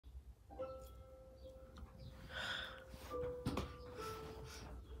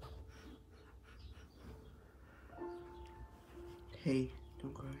Hey,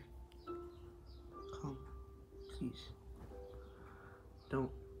 don't cry. Calm, please.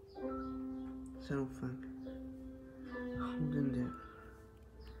 Don't. Settle, Frank. Hold in there.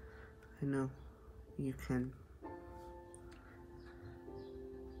 I know you can.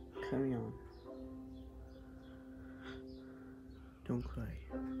 Carry on. Don't cry.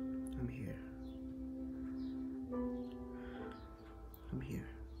 I'm here. I'm here.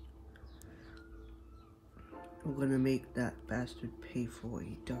 I'm gonna make that bastard pay for what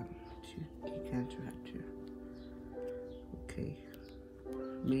he done to gigantaraptor. Okay.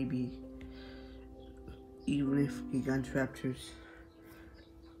 Maybe even if gigantaraptor's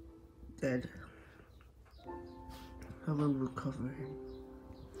dead, I will recover him.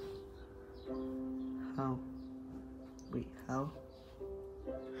 How? Wait, how?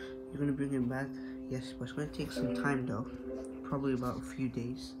 You're gonna bring him back? Yes, but it's gonna take some time though. Probably about a few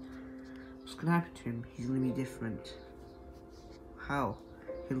days. What's gonna happen to him? He's gonna be different. How?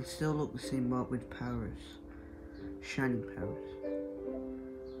 He'll still look the same but with powers. Shining powers.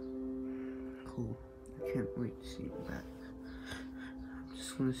 Cool. I can't wait to see him back. I'm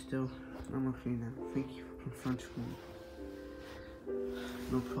just gonna I'm okay now. Thank you for confronting me.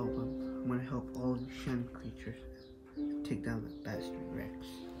 No problem. I'm gonna help all the shining creatures take down that bastard Rex.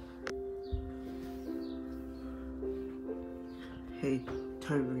 Hey,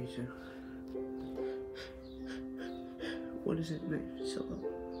 Time Razor. What is it, knifezilla?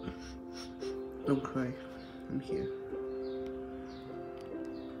 Don't cry. I'm here.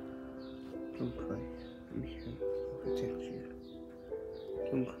 Don't cry. I'm here. I'll protect you.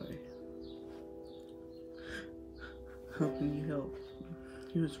 Don't cry. How can you help?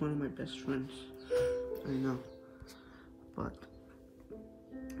 He was one of my best friends. I know. But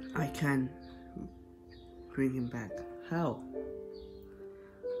I can bring him back. How?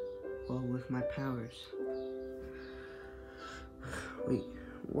 Well, with my powers. Wait,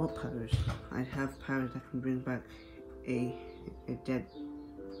 what powers? I have powers that can bring back a dead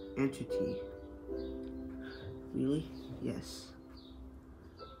entity. Really? Yes.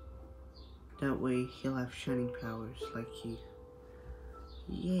 That way he'll have shining powers like you.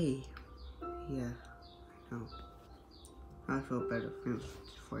 Yay. Yeah, I know. I feel better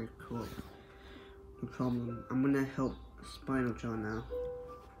before I cool. No problem. I'm gonna help Spinal Jaw now.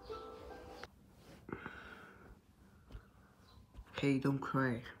 Hey, don't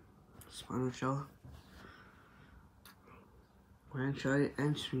cry, Spinal Jaw. Why aren't you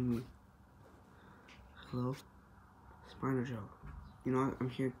answering me? Hello? Spinal Jaw. You know what?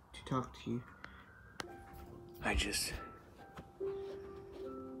 I'm here to talk to you. I just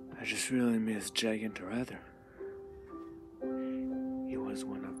really miss Gigantaraptor. He was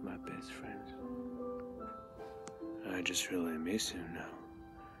one of my best friends. I just really miss him now.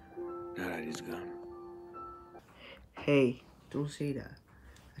 Now that he's gone. Hey, don't say that.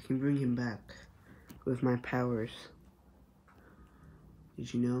 I can bring him back with my powers.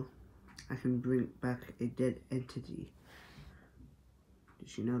 Did you know? I can bring back a dead entity.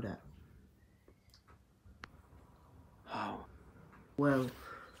 Did you know that? How? Well,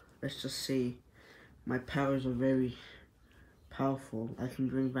 let's just say my powers are very powerful. I can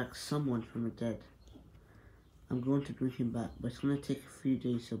bring back someone from the dead. I'm going to bring him back, but it's going to take a few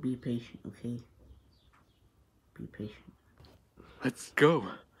days, so be patient, okay? Be patient. Let's go.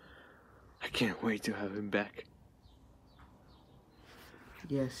 I can't wait to have him back.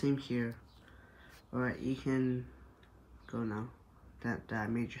 Yeah, same here. Alright, you can go now. That I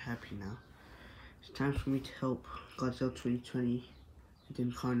made you happy now. It's time for me to help Godzilla 2020 and then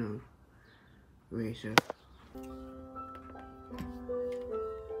Gornon Razor.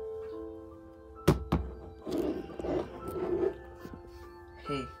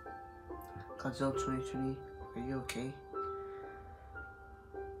 Hey, Godzilla 2020, are you okay?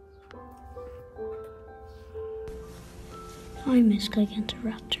 I miss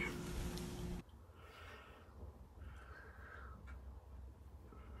Gigantaraptor.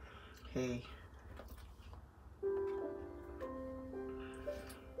 Hey,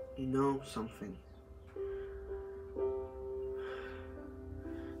 you know something?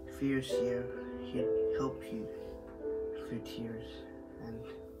 Fear's here. He'd help you with your tears, and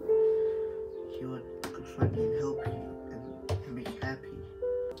he would confront you and help you and make you happy.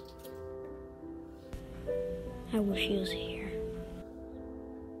 I wish he was here.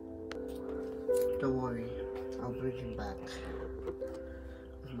 Don't worry, I'll bring him back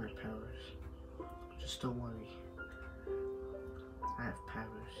with my powers. Just don't worry. I have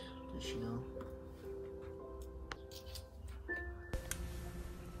powers, did you know?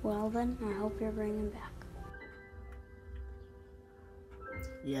 Well then, I hope you're bringing him back.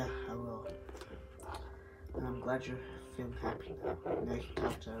 Yeah, I will. And I'm glad you're feeling happy now. Now you can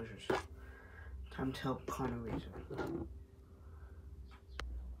talk to others. Time to help Connor raise him.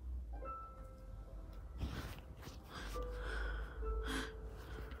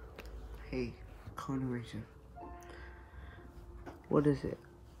 Hey, Connor Racer. What is it?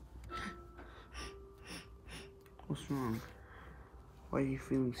 What's wrong? Why are you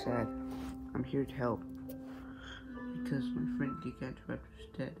feeling sad? I'm here to help. Because my friend Gigantaraptor is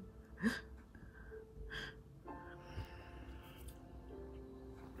dead.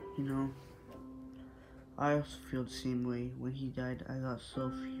 You know, I also feel the same way. When he died, I got so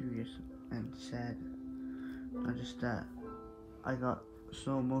furious and sad. Not just that, I got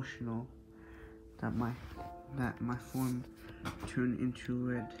so emotional that my form turned into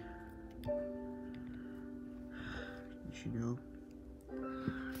red. You know?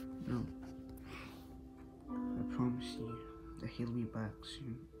 No. I promise you that he'll be back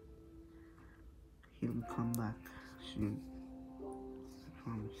soon. He'll come back soon. I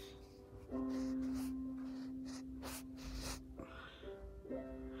promise.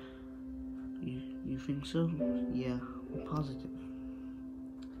 You think so? Yeah, I'm positive.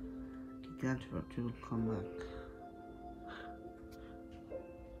 Gigantaraptor will come back.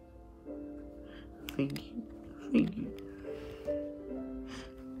 Thank you. Thank you.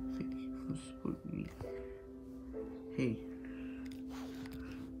 Thank you for supporting me. Hey.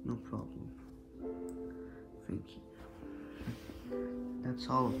 No problem. Thank you. That's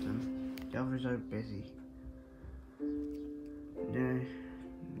all of them. The others are busy.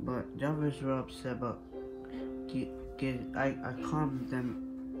 But the others were upset about I calmed them.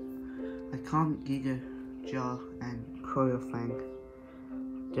 I calmed Giga Jaw and Cryofang.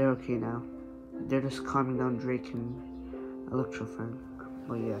 They're okay now. They're just calming down Drake and Electrofang.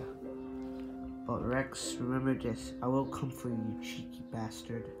 But yeah. But Rex, remember this. I will come for you, cheeky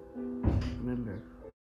bastard. Remember.